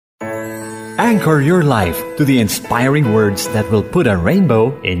Anchor your life to the inspiring words that will put a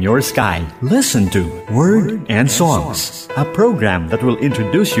rainbow in your sky. Listen to Word and Songs, a program that will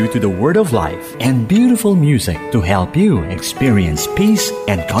introduce you to the Word of Life and beautiful music to help you experience peace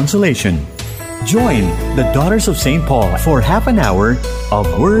and consolation. Join the Daughters of St. Paul for half an hour of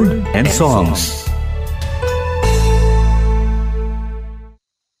Word and Songs.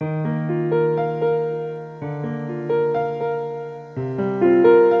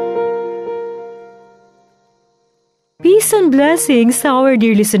 Peace and blessings, our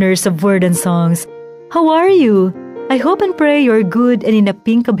dear listeners of Word and Songs. How are you? I hope and pray you're good and in a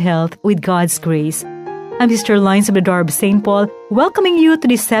pink of health with God's grace. I'm Sister Lines of the Daughter of St. Paul, welcoming you to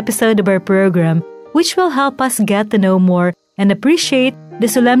this episode of our program, which will help us get to know more and appreciate the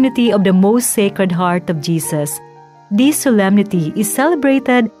solemnity of the most Sacred Heart of Jesus. This solemnity is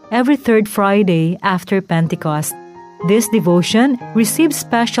celebrated every third Friday after Pentecost. This devotion receives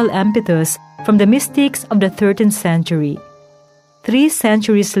special impetus from the mystics of the 13th century. 3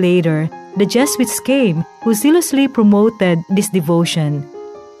 centuries later, the Jesuits came who zealously promoted this devotion.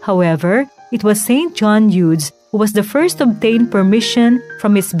 However, it was St. John Eudes who was the first to obtain permission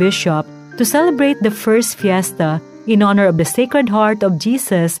from his bishop to celebrate the first fiesta in honor of the Sacred Heart of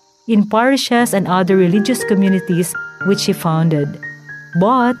Jesus in parishes and other religious communities which he founded.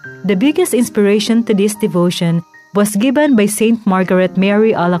 But the biggest inspiration to this devotion was given by St. Margaret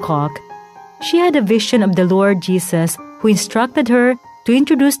Mary Alacoque. She had a vision of the Lord Jesus who instructed her to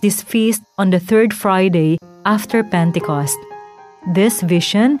introduce this feast on the third Friday after Pentecost. This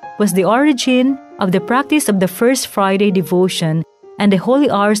vision was the origin of the practice of the First Friday devotion and the holy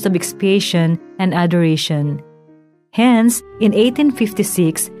hours of expiation and adoration. Hence, in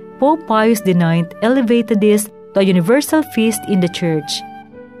 1856, Pope Pius IX elevated this to a universal feast in the Church.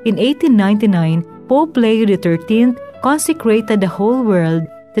 In 1899, Pope Leo XIII consecrated the whole world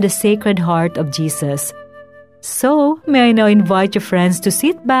to the Sacred Heart of Jesus. So, may I now invite your friends to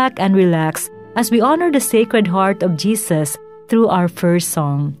sit back and relax as we honor the Sacred Heart of Jesus through our first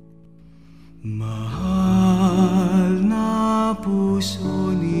song. Mahal na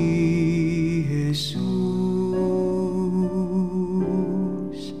puso ni Jesus,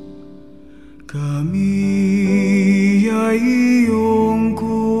 kami ay iyong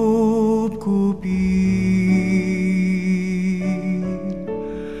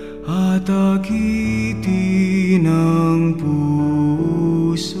at akitin ang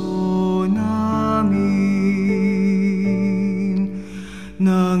puso namin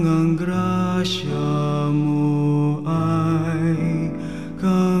nang ang grasya mo ay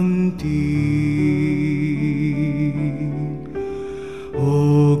kamtin.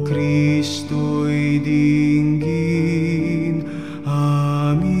 O Kristo'y dinggin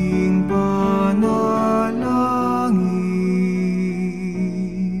aming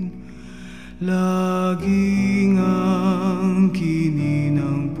panalangin, laging ang kinin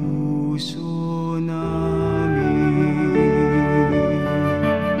ng puso namin.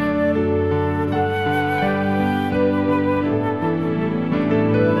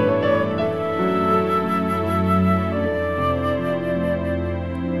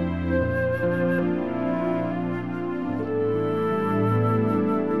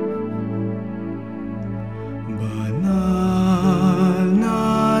 Banal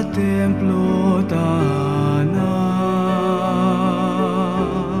na templo tayo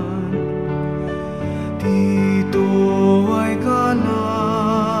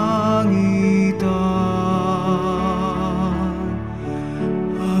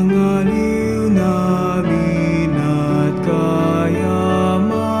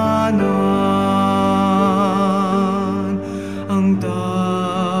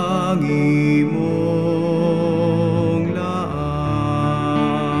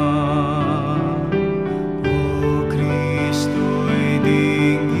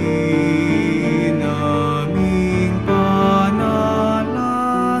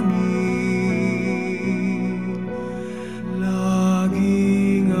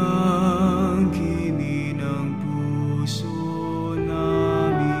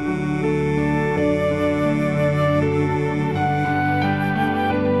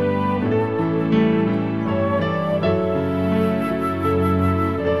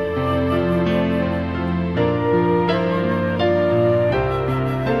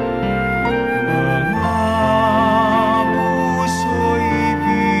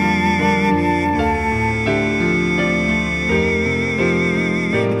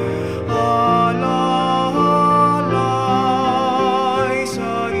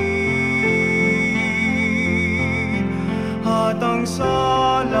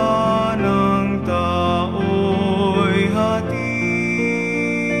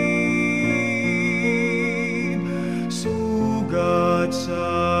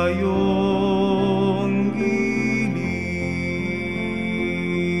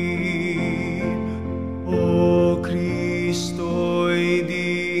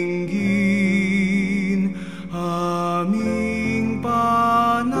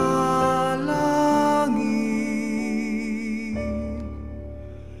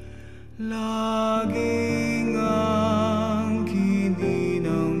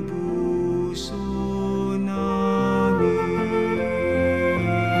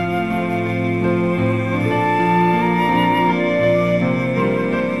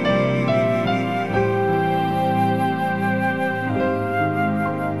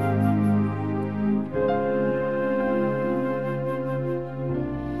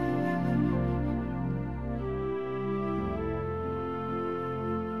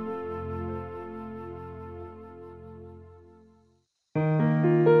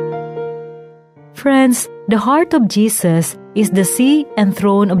Friends, the heart of Jesus is the sea and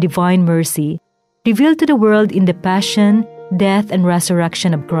throne of divine mercy, revealed to the world in the passion, death, and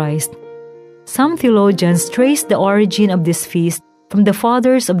resurrection of Christ. Some theologians trace the origin of this feast from the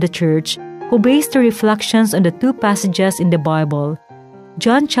fathers of the Church, who based their reflections on the two passages in the Bible.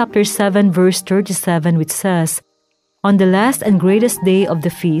 John chapter 7 verse 37, which says, "On the last and greatest day of the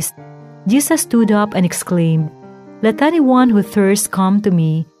feast, Jesus stood up and exclaimed, 'Let anyone who thirsts come to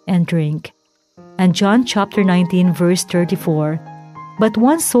me and drink.'" And John chapter 19 verse 34, "But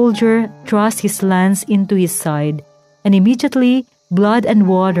one soldier thrust his lance into his side, and immediately blood and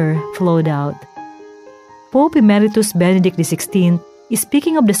water flowed out." Pope Emeritus Benedict XVI,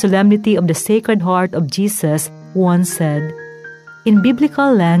 speaking of the solemnity of the Sacred Heart of Jesus, once said, "In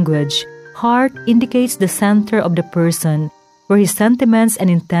biblical language, heart indicates the center of the person, where his sentiments and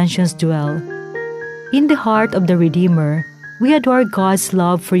intentions dwell. In the heart of the Redeemer, we adore God's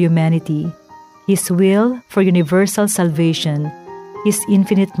love for humanity, His will for universal salvation, His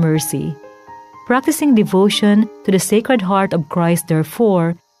infinite mercy. Practicing devotion to the Sacred Heart of Christ,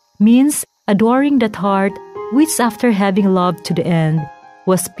 therefore, means adoring that heart which, after having loved to the end,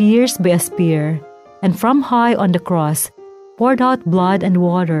 was pierced by a spear, and from high on the cross poured out blood and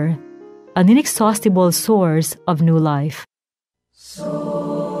water, an inexhaustible source of new life. So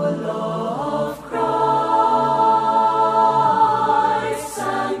love Christ,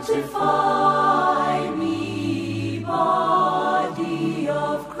 sanctify me, body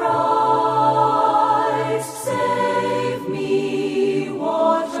of Christ, save me,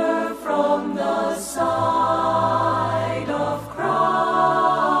 water from the side of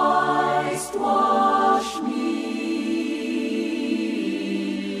Christ, wash me,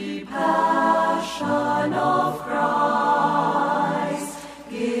 passion of Christ,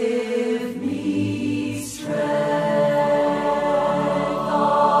 give me strength.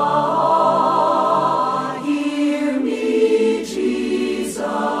 Ah, hear me, Jesus,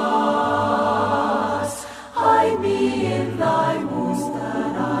 hide me in thy wounds,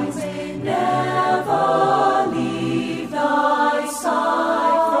 that I may never leave thy side.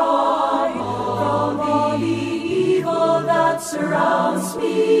 From the evil that surrounds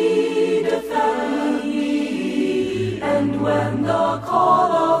me, defend me, and when the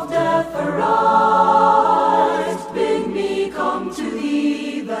call of death arrives, bid me come to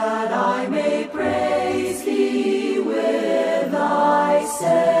thee, that I may praise thee with thy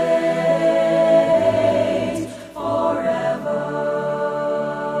saints forever.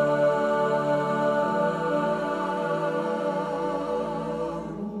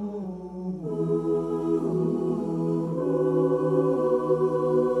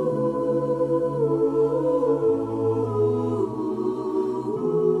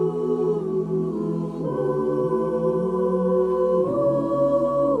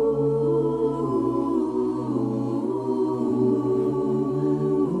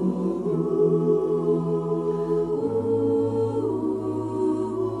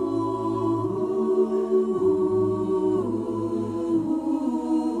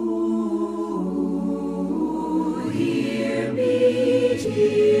 Hear me,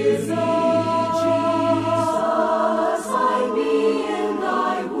 Jesus, hide me in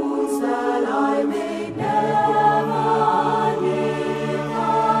thy wounds, that I may never leave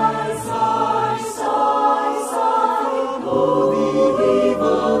thy side. Oh, the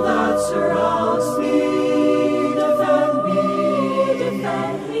evil that surrounds me, defend me,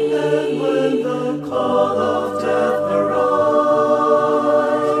 and when the call of death arrives,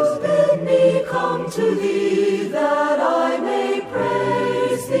 bid me come to thee, that I may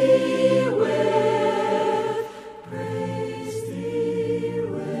praise thee with, praise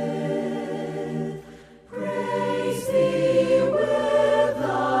thee with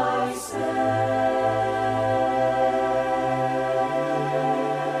thy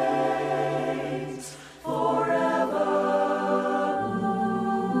saints forever.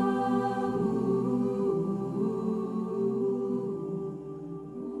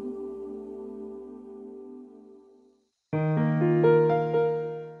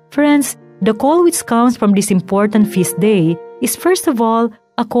 Friends, the call which comes from this important feast day is first of all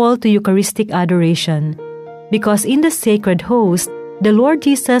a call to Eucharistic adoration, because in the sacred host, the Lord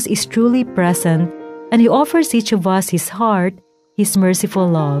Jesus is truly present, and He offers each of us His heart, His merciful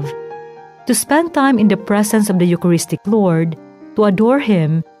love. To spend time in the presence of the Eucharistic Lord, to adore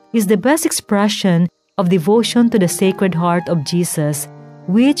Him, is the best expression of devotion to the Sacred Heart of Jesus,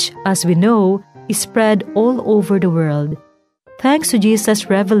 which, as we know, is spread all over the world. Thanks to Jesus'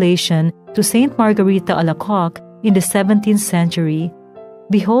 revelation to Saint Margarita Alacoque in the 17th century,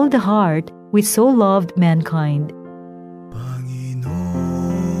 behold the heart which so loved mankind. Panginoong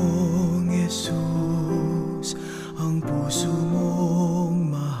Yesus,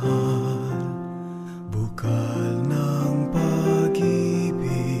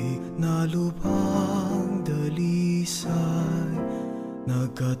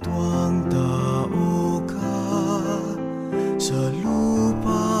 Nagkatwang tao ka, sa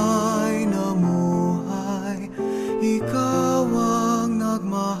lupa'y namuhay, ikaw ang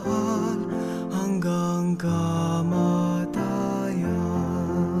nagmahal hanggang kamatayan.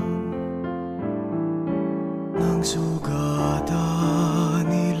 Nang sugatan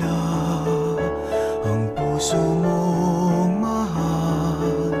nila ang puso mong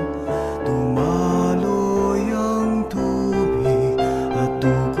mahal, dumaloy ang tubig at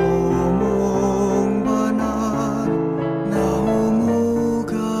dugo mong banal na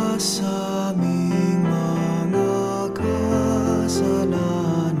humugas sa aming mga kasalanan,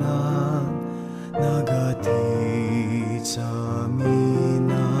 nagatid sa amin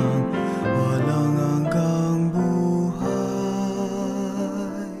ng walang hanggang buhay.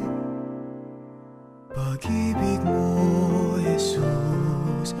 Pag-ibig mo,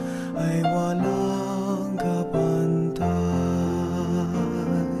 Jesus, ay walang kapantay.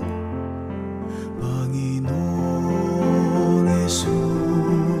 Panginoong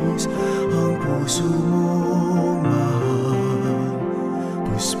Jesus, ang puso mong mahal,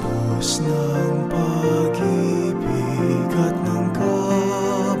 puspos ng pag-ibig at ng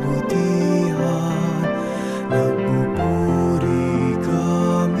kabutihan. Nagpupuri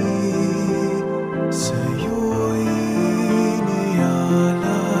kami, sa'yo'y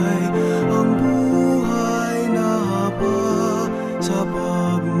inialay ang buhay na haba sa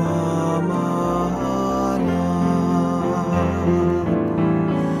pagmamahalan.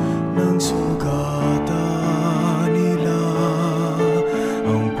 Nang sugatan nila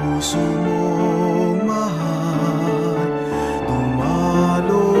ang puso mong mahal,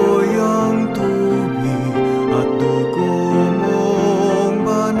 dumaloy ang tubig at dugo mong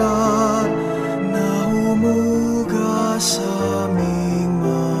banal na humugas sa aming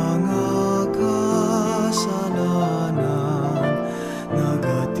mga kasalanan,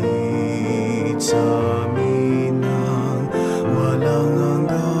 nagatid sa amin ng walang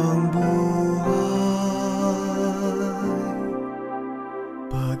hanggang buhay.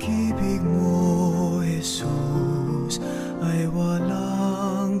 Pag-ibig mo, Jesus, ay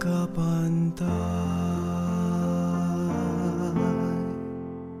walang kapantay.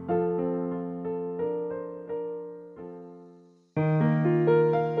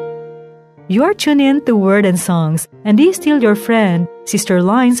 You are tuned in to Word and Songs, and this is still your friend, Sister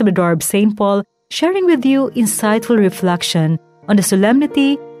Lines of the Darb St. Paul, sharing with you insightful reflection on the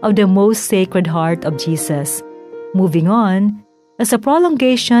solemnity of the most sacred heart of Jesus. Moving on, as a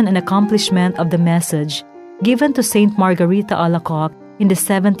prolongation and accomplishment of the message given to Saint Margarita Alacoque in the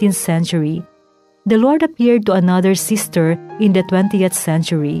 17th century, the Lord appeared to another sister in the 20th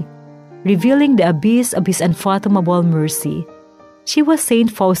century, revealing the abyss of His unfathomable mercy. She was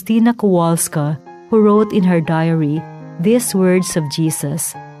Saint Faustina Kowalska, who wrote in her diary these words of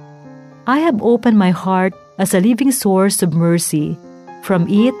Jesus: "I have opened my heart as a living source of mercy. From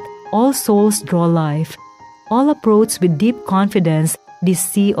it, all souls draw life. All approach with deep confidence this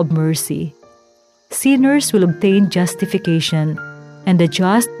sea of mercy. Sinners will obtain justification, and the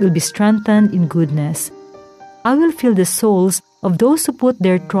just will be strengthened in goodness. I will fill the souls of those who put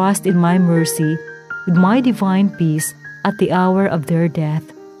their trust in my mercy with my divine peace at the hour of their death.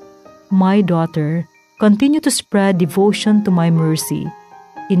 My daughter, continue to spread devotion to my mercy.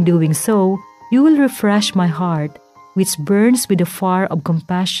 In doing so, you will refresh my heart, which burns with the fire of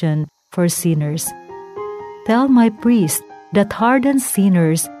compassion for sinners. Tell my priest that hardened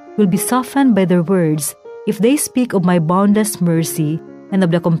sinners will be softened by their words if they speak of my boundless mercy and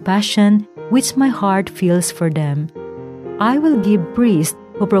of the compassion which my heart feels for them. I will give priests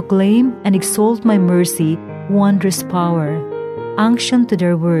who proclaim and exalt my mercy wondrous power, unction to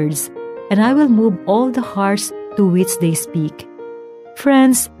their words, and I will move all the hearts to which they speak."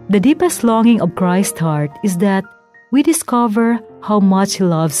 Friends, the deepest longing of Christ's heart is that we discover how much He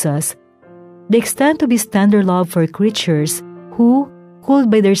loves us. The extent of His tender love for creatures who, cooled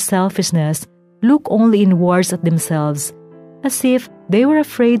by their selfishness, look only inwards at themselves, as if they were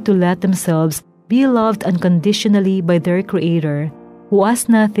afraid to let themselves be loved unconditionally by their Creator, who asks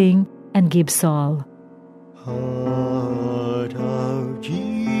nothing and gives all. Heart of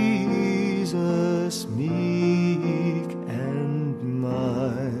Jesus, meek and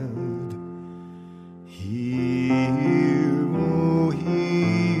mild, hear, O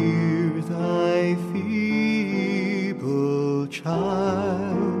hear thy feeble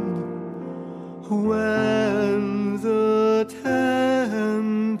child, when the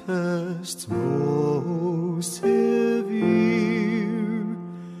tempest's most severe.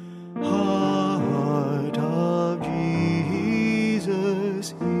 Heart of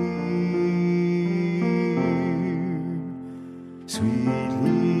Jesus, hear. Sweet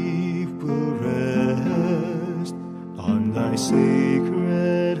sweetly will rest on thy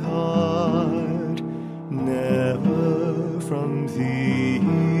sacred heart, never from thee,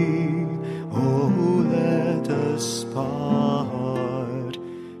 oh, let us part.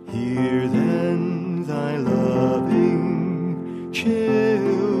 Hear then thy loving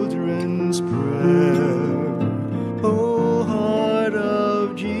children's prayer, O heart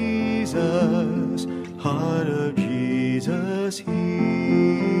of Jesus, heart of Jesus, hear.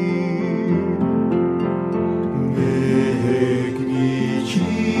 Make me,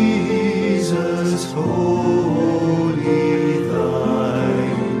 Jesus, wholly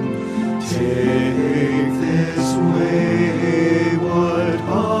thine. Take this wayward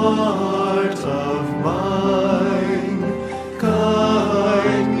heart of mine.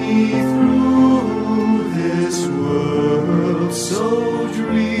 Guide me through this world so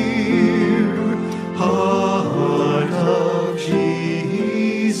drear. Heart of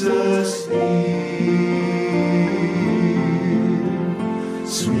Jesus, hear.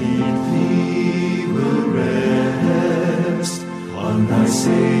 Sweetly will rest on thy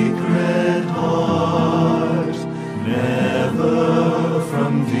sacred heart, never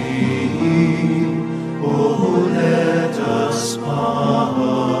from thee, oh, let us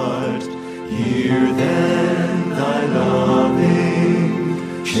part. Hear then thy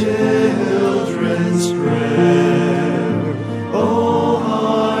loving children's prayer, O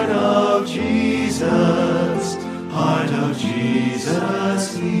heart of Jesus, heart of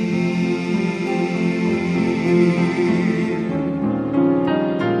Jesus, hear.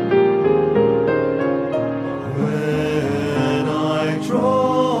 When I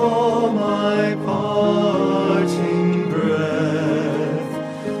draw my parting breath,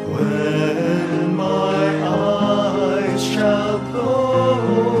 when my eyes shall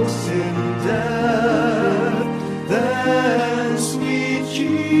close in death, then, sweet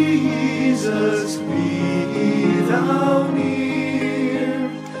Jesus, be thou near.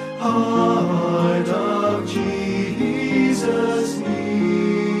 Heart of Jesus, near.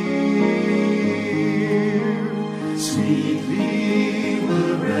 Sweetly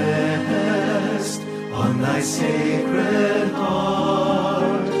will rest on thy sacred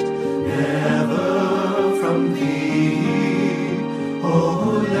heart, never from thee,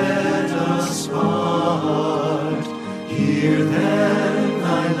 oh, let us part. Hear then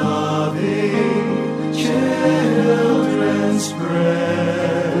thy loving children's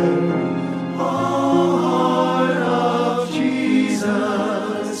prayer, O heart of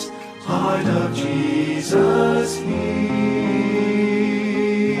Jesus, heart of Jesus, hear.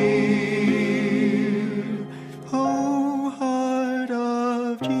 O heart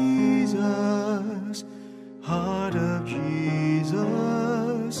of Jesus, heart of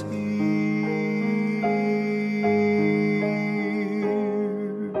Jesus, hear.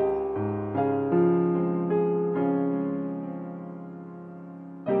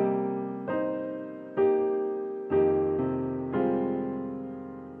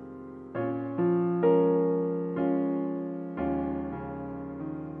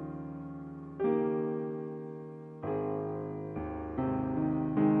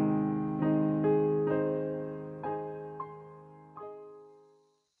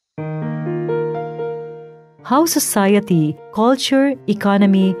 How society, culture,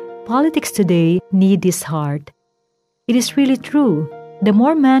 economy, politics today need this heart. It is really true. The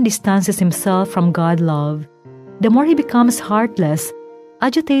more man distances himself from God's love, the more he becomes heartless,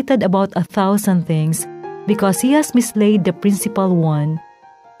 agitated about 1,000 things, because he has mislaid the principal one,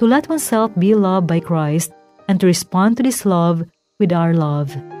 to let oneself be loved by Christ and to respond to this love with our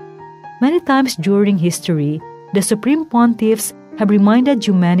love. Many times during history, the Supreme Pontiffs have reminded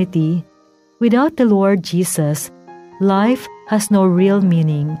humanity, without the Lord Jesus, life has no real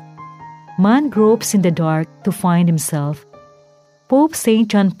meaning. Man gropes in the dark to find himself. Pope St.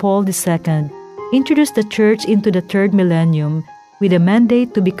 John Paul II introduced the Church into the third millennium with a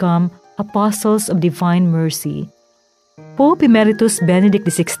mandate to become apostles of divine mercy. Pope Emeritus Benedict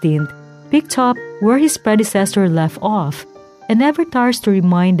XVI picked up where his predecessor left off and never tires to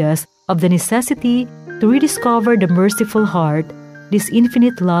remind us of the necessity to rediscover the merciful heart, this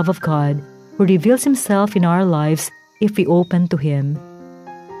infinite love of God, who reveals himself in our lives if we open to him.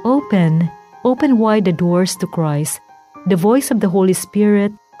 Open wide the doors to Christ. The voice of the Holy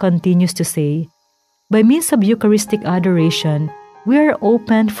Spirit continues to say, by means of Eucharistic adoration, we are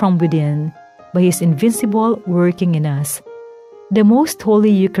opened from within, by His invincible working in us. The Most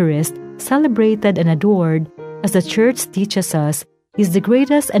Holy Eucharist, celebrated and adored, as the Church teaches us, is the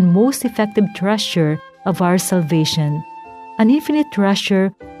greatest and most effective treasure of our salvation, an infinite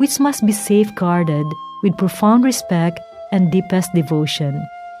treasure which must be safeguarded with profound respect and deepest devotion.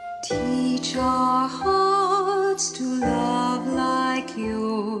 Teach our hearts to love like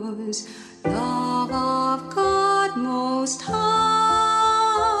yours, love of God Most High,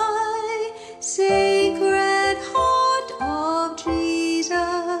 Sacred Heart of Jesus,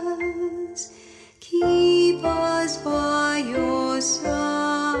 keep us by your side.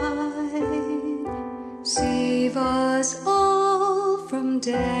 Save us all from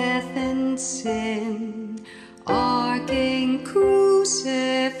death and sin, our King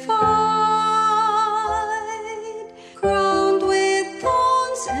crucified, crowned with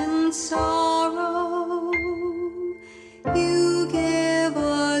thorns and sorrow. You give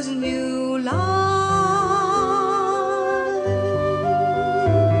us new life.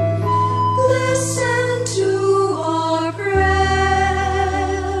 Listen to our prayer,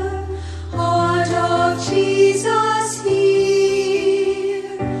 Heart of Jesus, hear.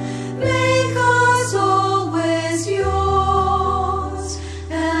 Make us always yours,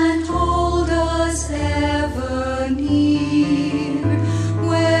 and hold us ever near,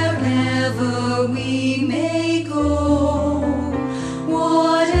 wherever we may go,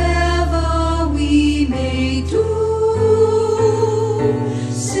 whatever we may do.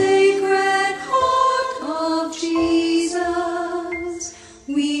 Sacred Heart of Jesus,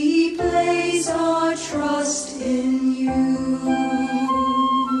 we place our trust in you.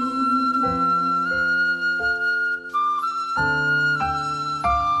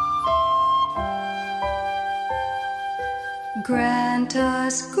 Grant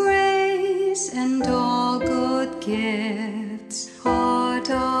us grace and all good gifts, Heart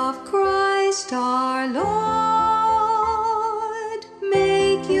of Christ our Lord.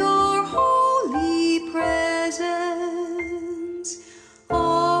 Make your holy presence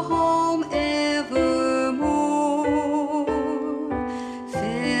our home evermore.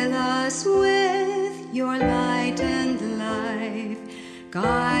 Fill us with your light and life,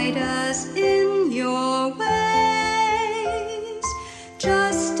 guide us in your ways.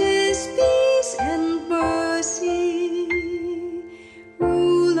 Justice, peace, and mercy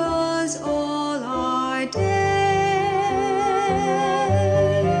rule us all our days.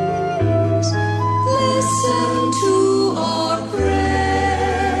 Listen to our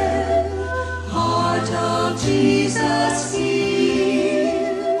prayer, Heart of Jesus,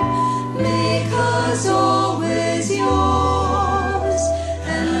 hear. Make us always yours,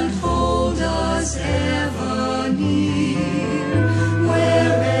 and hold us ever near,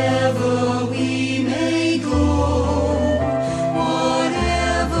 wherever we may go,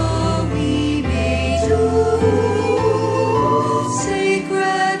 whatever we may do.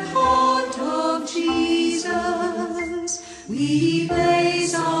 Sacred Heart of Jesus, we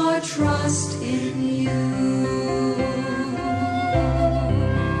place our trust in you.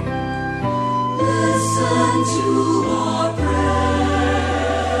 Listen to our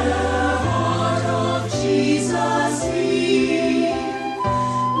prayer, Heart of Jesus, hear.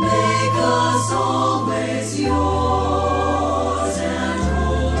 Make us always yours, and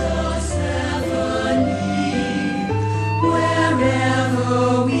hold us ever near,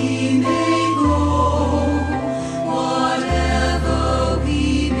 wherever we may go, whatever we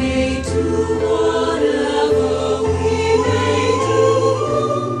may do, whatever we may do.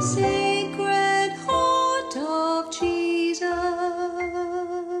 Sacred Heart of Jesus,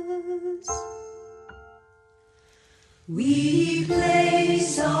 we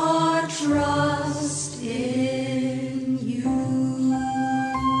place our trust in you.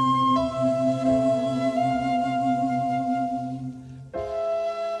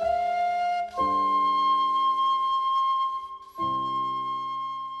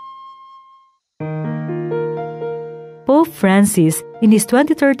 Pope Francis, in his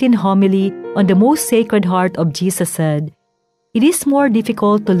 2013 homily on the Most Sacred Heart of Jesus, said, "It is more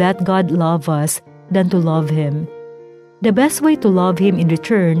difficult to let God love us than to love Him. The best way to love Him in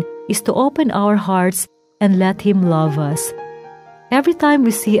return is to open our hearts and let Him love us." Every time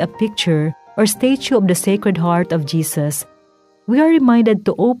we see a picture or statue of the Sacred Heart of Jesus, we are reminded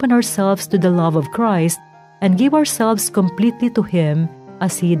to open ourselves to the love of Christ and give ourselves completely to Him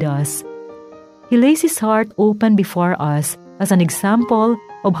as He does. He lays His heart open before us as an example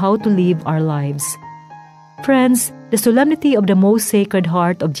of how to live our lives. Friends, the Solemnity of the Most Sacred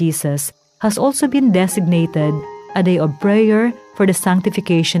Heart of Jesus has also been designated a day of prayer for the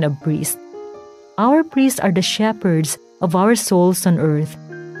sanctification of priests. Our priests are the shepherds of our souls on earth.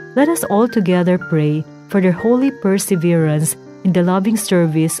 Let us all together pray for their holy perseverance in the loving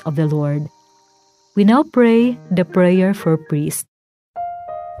service of the Lord. We now pray the prayer for priests.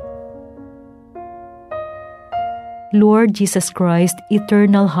 Lord Jesus Christ,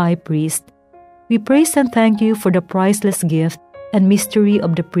 eternal High Priest, we praise and thank you for the priceless gift and mystery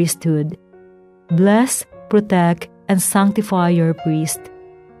of the priesthood. Bless, protect, and sanctify your priest.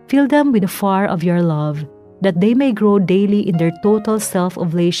 Fill them with the fire of your love, that they may grow daily in their total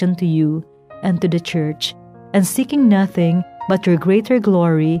self-oblation to you and to the Church, and seeking nothing but your greater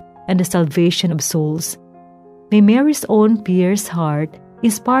glory and the salvation of souls. May Mary's own pierced heart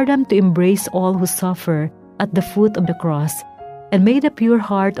inspire them to embrace all who suffer at the foot of the cross, and may the pure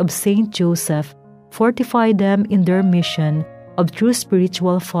heart of Saint Joseph fortify them in their mission of true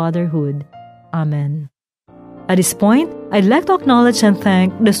spiritual fatherhood. Amen. At this point, I'd like to acknowledge and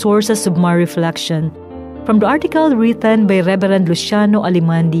thank the sources of my reflection from the article written by Reverend Luciano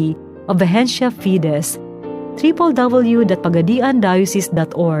Alimandi of Vahencia Fides,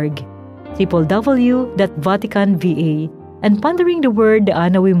 www.pagadiandiocese.org, www.vaticanva, and Pondering the Word the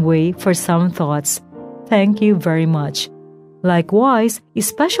Anawim Way for some thoughts. Thank you very much. Likewise, a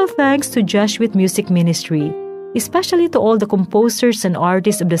special thanks to Jesuit Music Ministry, especially to all the composers and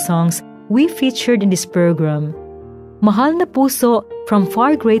artists of the songs we featured in this program. Mahal na Puso from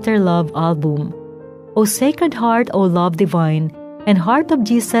Far Greater Love album, O Sacred Heart, O Love Divine, and Heart of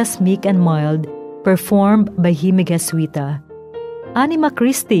Jesus Meek and Mild, performed by Hime Jesuita. Anima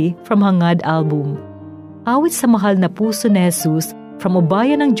Christi from Hangad album, Awit sa Mahal na Puso ni Jesus from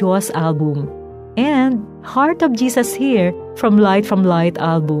Ubayan ng Diyos album, and Heart of Jesus Here from Light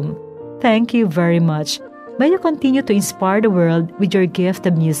album. Thank you very much. May you continue to inspire the world with your gift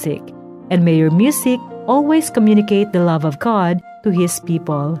of music, and may your music always communicate the love of God to His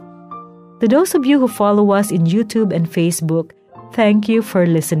people. To those of you who follow us in YouTube and Facebook, thank you for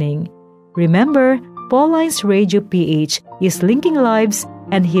listening. Remember, Paulines Radio PH is linking lives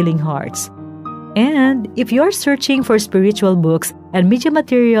and healing hearts. And if you are searching for spiritual books and media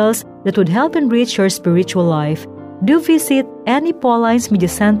materials that would help enrich your spiritual life, do visit any Paulines Media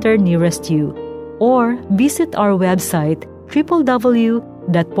Center nearest you, or visit our website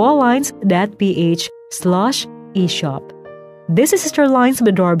www.paulines.ph/eshop. This is Sister Lines of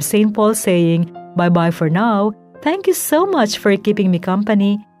the Dorb St. Paul saying bye-bye for now. Thank you so much for keeping me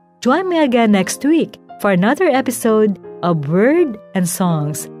company. Join me again next week for another episode of Word and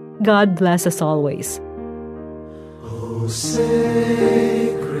Songs. God bless us always. O Sacred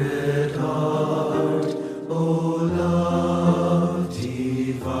Heart, O Love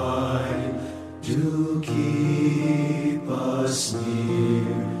Divine, do keep us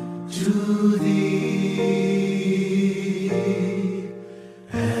near to Thee,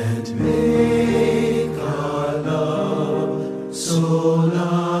 and make our love so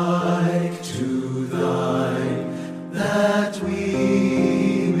like to Thine, that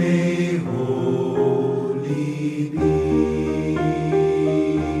we may wholly be.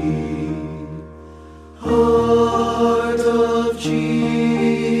 Heart of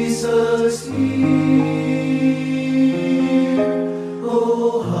Jesus, hear,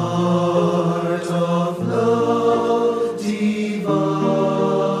 O heart of love divine,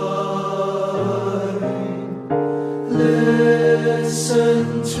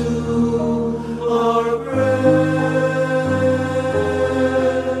 listen to our prayer,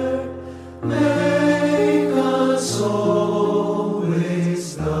 make us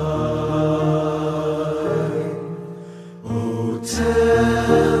always Thine. O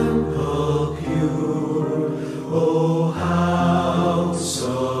temple pure, O house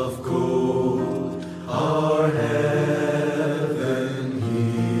of gold, our heaven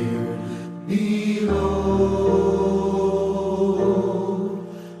here below.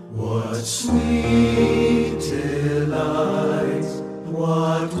 What sweet delight,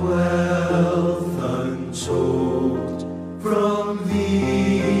 what wealth untold, from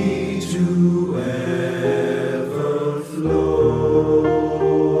Thee to ever flow.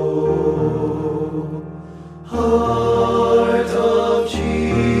 Heart of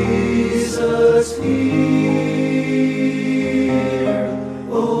Jesus, hear,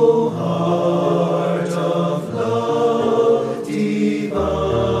 O heart of love divine,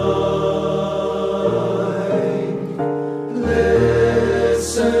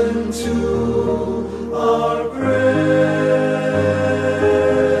 listen to our prayer,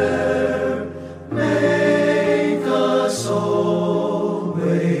 make us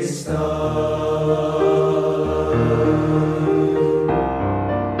always Thine.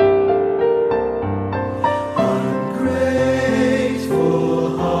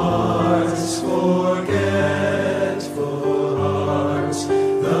 Ungrateful hearts, forgetful hearts,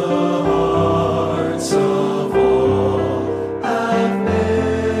 the hearts of all have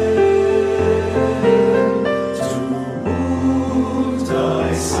been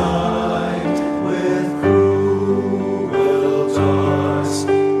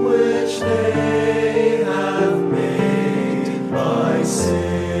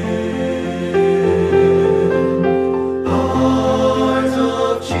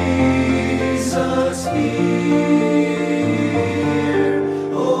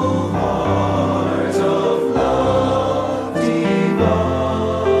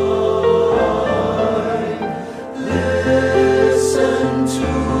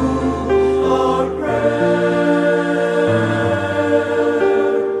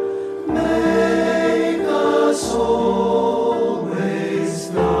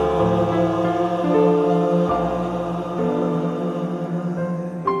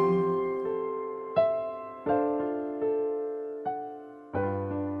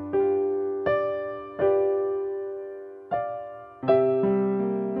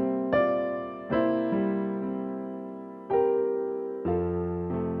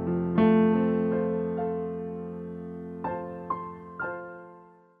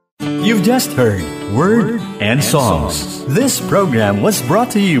You've just heard Word and Songs. This program was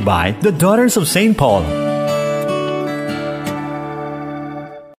brought to you by the Daughters of St. Paul.